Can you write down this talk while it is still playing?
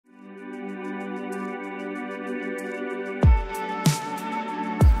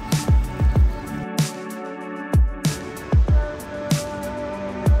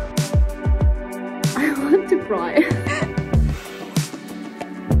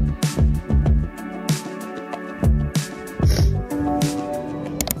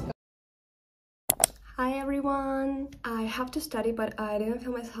everyone! I have to study, but I didn't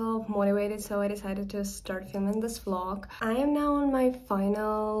feel myself motivated, so I decided to start filming this vlog. I am now on my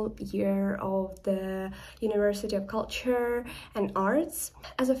final year of the University of Culture and Arts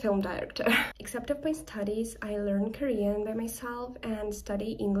as a film director. Except of my studies, I learn Korean by myself and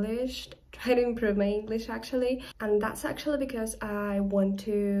study English, try to improve my English actually, and that's actually because I want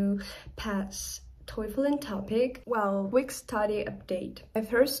to pass TOEFL in topic. Well, quick study update. My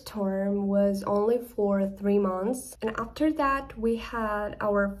first term was only for 3 months, and after that we had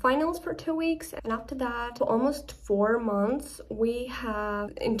our finals for 2 weeks, and after that for almost 4 months we have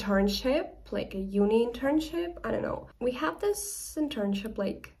internship, like a uni internship. I don't know. We have this internship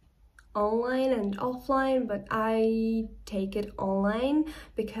like online and offline, but I take it online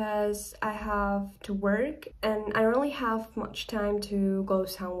because I have to work and I don't really have much time to go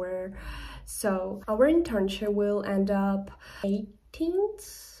somewhere. So our internship will end up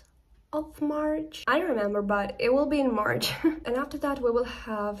 18th of March. I don't remember, but it will be in March. And after that we will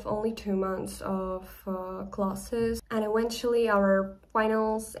have only 2 months of classes, and eventually our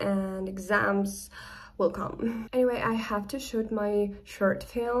finals and exams will come. Anyway, I have to shoot my short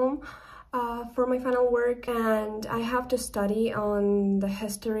film for my final work, and I have to study on the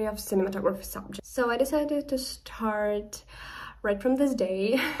history of cinematography subject. So I decided to start right from this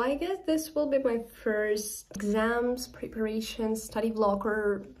day. I guess this will be my first exams, preparation, study vlog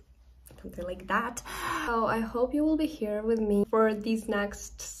or something like that. So I hope you will be here with me for these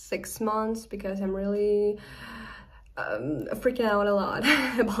next 6 months because I'm really freaking out a lot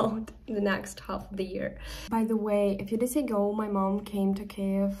about the next half of the year. By the way, a few days ago my mom came to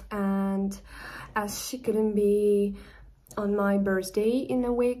Kiev, and as she couldn't be on my birthday in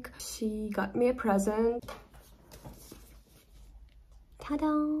a week, she got me a present.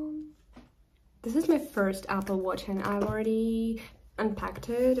 Ta-da! This is my first Apple Watch and I've already unpacked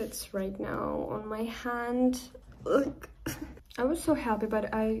it. It's right now on my hand. Look. I was so happy,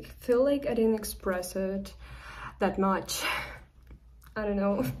 but I feel like I didn't express it that much. I don't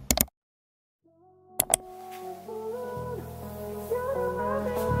know.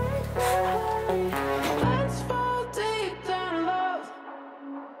 Let's fall deep down love.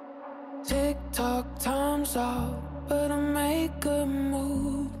 Tick-tock, time's up, but I make a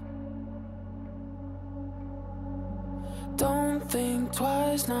move. Don't think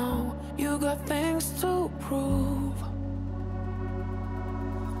twice now, you got things to prove.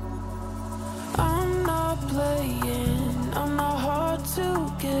 I'm not playing, I'm not hard to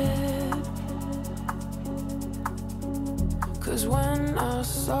get. 'Cause when I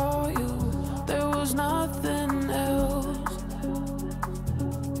saw you, there was nothing else.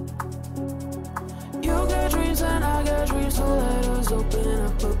 You got dreams and I got dreams, so let us open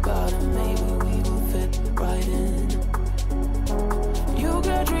up about it. Maybe we will fit right in. You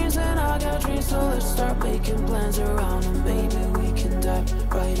got dreams and I got dreams, so let's start making plans around it. Maybe we can dive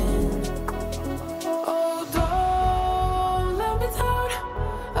right in. Oh, don't let me down.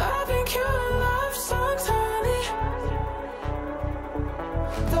 I've been killing love songs, honey.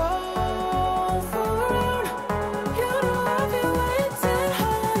 Don't fall around. You know I've been waiting,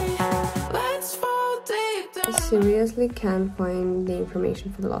 honey. Let's fall deep down. I seriously can't find the information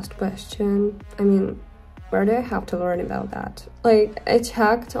for the last question. I mean, where do I have to learn about that? Like, I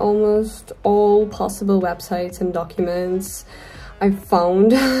checked almost all possible websites and documents I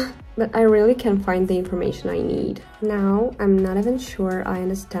found, but I really can't find the information I need. Now, I'm not even sure I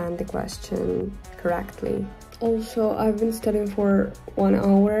understand the question correctly. Also, I've been studying for 1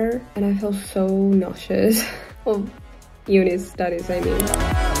 hour and I feel so nauseous. Of uni studies, I mean.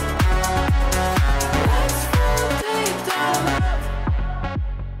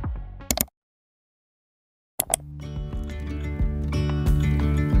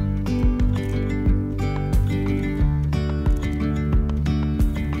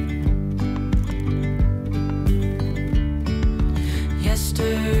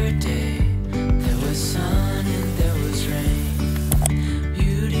 Yesterday, there was sun and there was rain,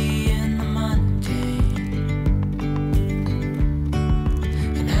 beauty in the mundane.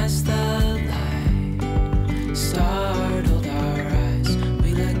 And as the light startled our eyes, we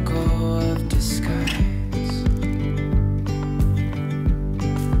let go of disguise.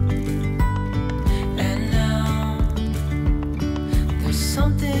 And now, there's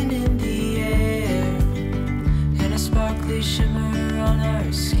something in the air and a sparkly shimmer on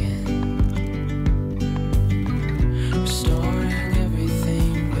our skin.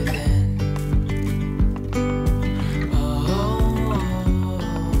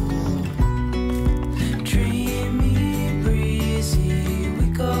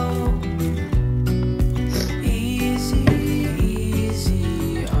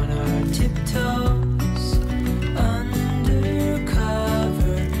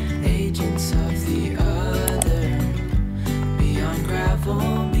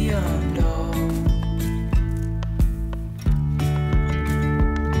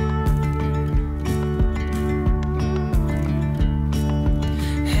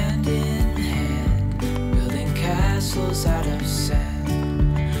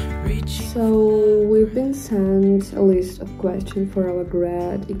 So we've been sent a list of questions for our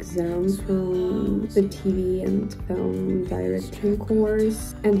grad exam from the TV and film directing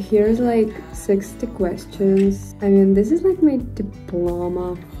course, and here's like 60 questions. I mean, this is like my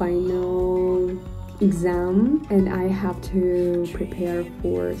diploma final exam, and I have to prepare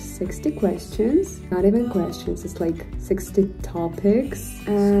for 60 questions. Not even questions, it's like 60 topics,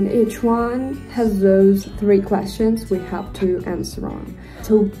 and each one has those 3 questions we have to answer on.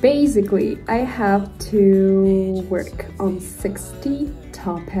 So basically I have to work on 60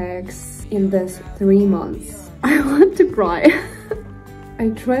 topics in this 3 months. I want to cry. I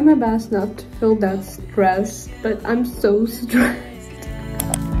try my best not to feel that stressed, but I'm so stressed.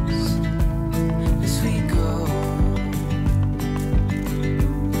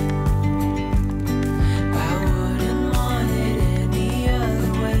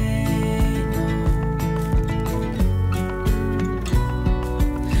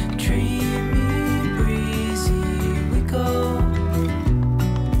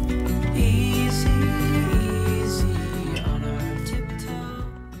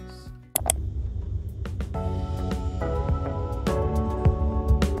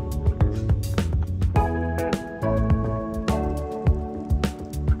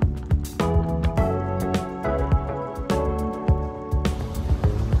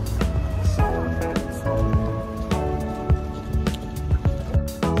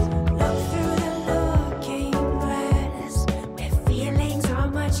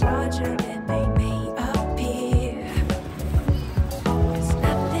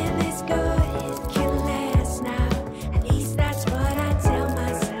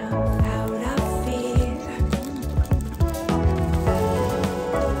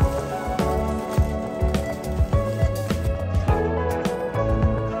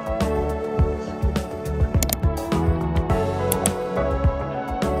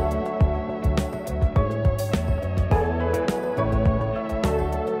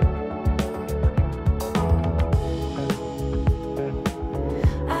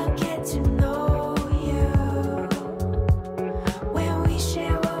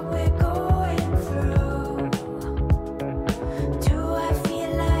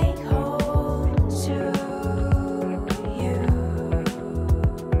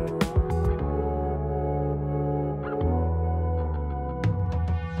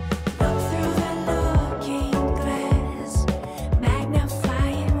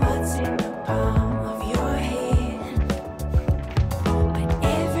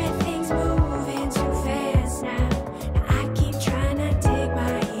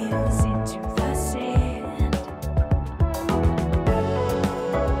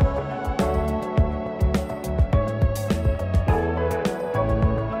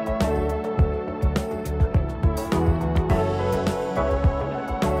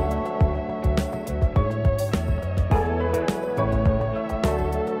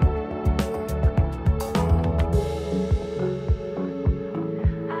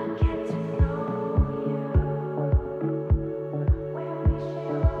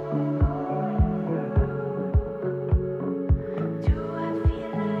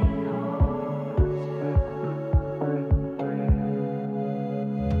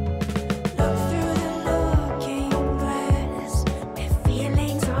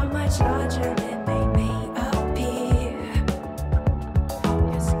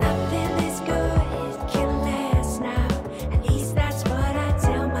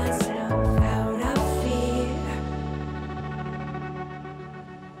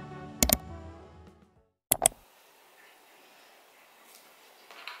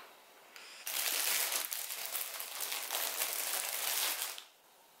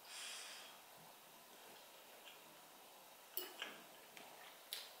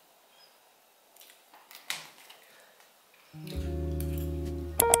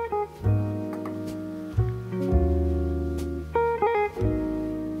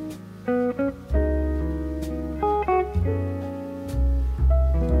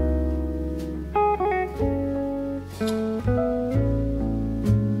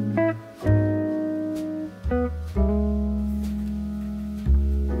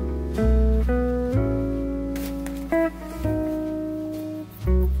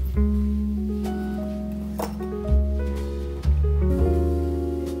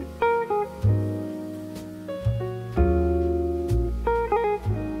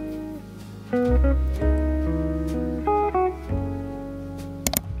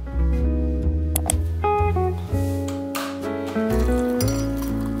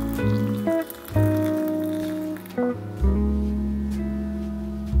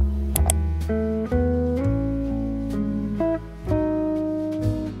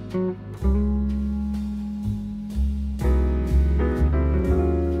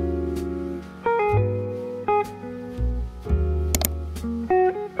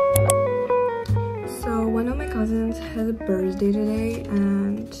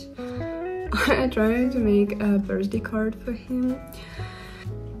 I tried to make a birthday card for him.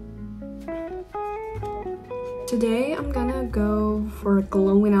 Today I'm gonna go for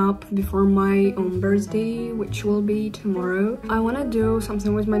glowing up before my own birthday, which will be tomorrow. I wanna do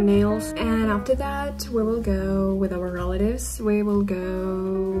something with my nails, and after that we will go with our relatives. We will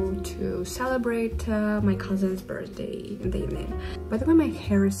go to celebrate my cousin's birthday in the evening. By the way, my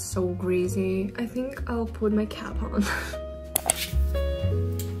hair is so greasy. I think I'll put my cap on.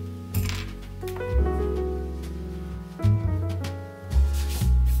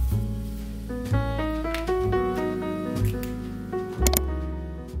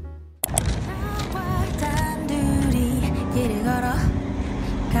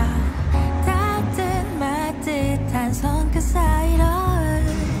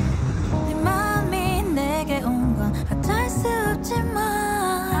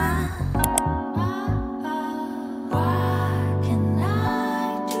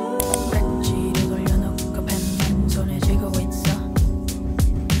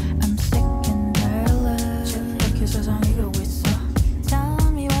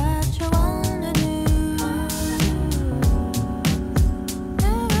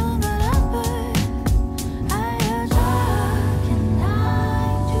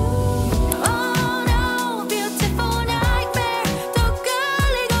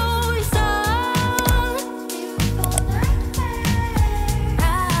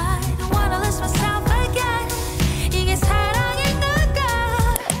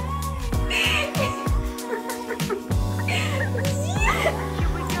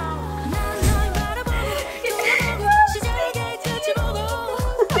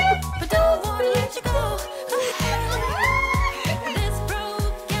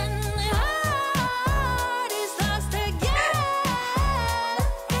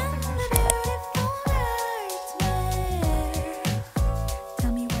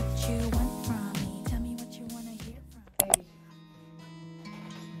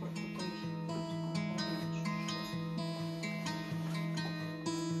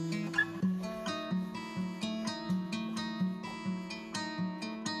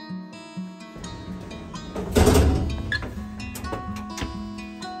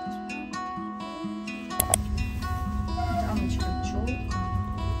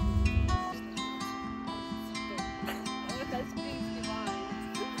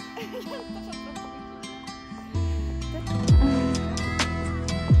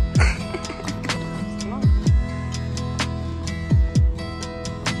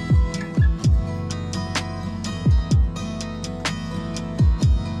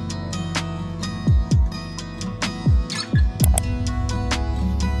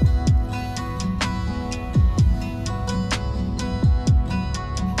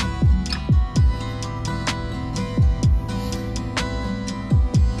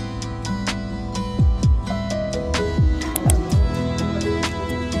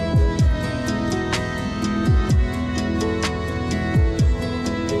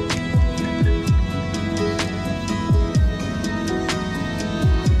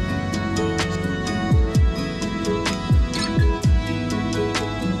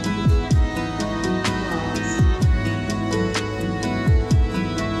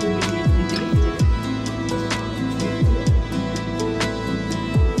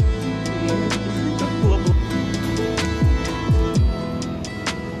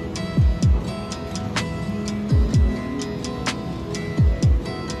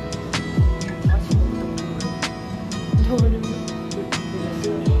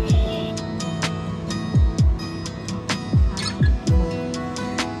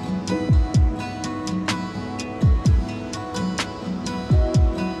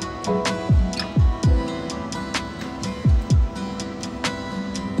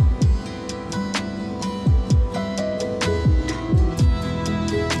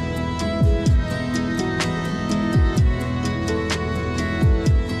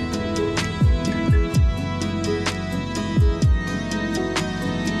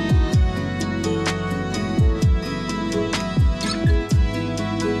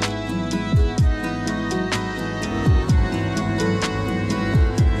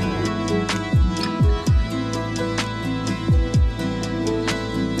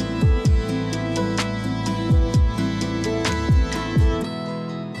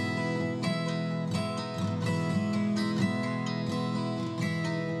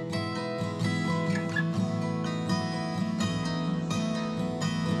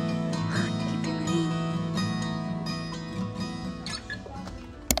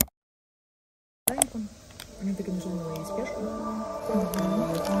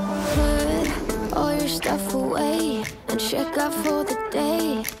 Put all your stuff away and check out for the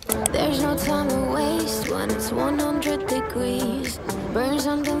day. There's no time 100 degrees, burns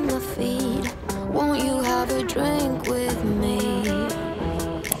under my feet. Won't you have a drink with me?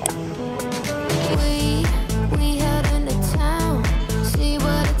 We head into town, see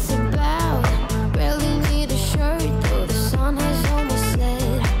what it's about. Barely need a shirt, though the sun has almost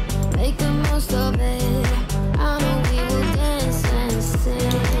set. Make the most of it, I know we will dance and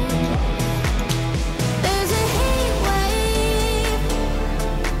sing. There's a heat wave,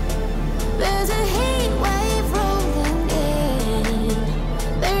 there's a heat wave rolling in.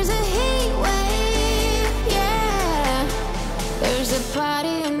 There's a heat wave, yeah. There's a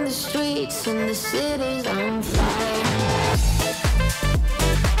party in the streets and the city's on fire.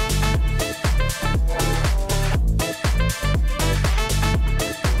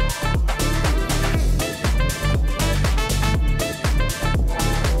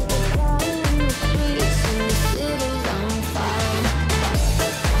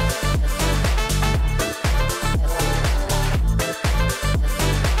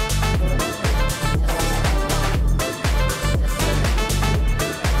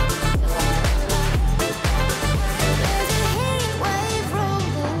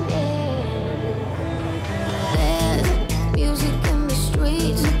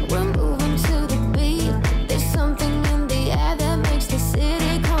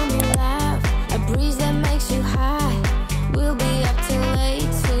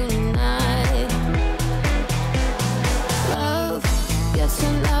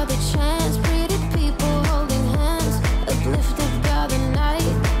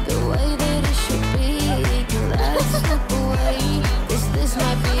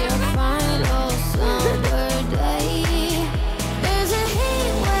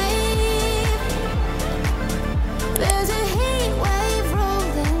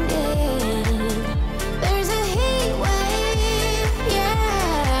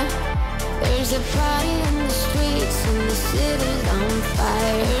 There's a party in the streets and the city's on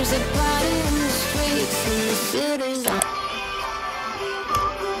fire. There's a party in the streets and the city's on fire.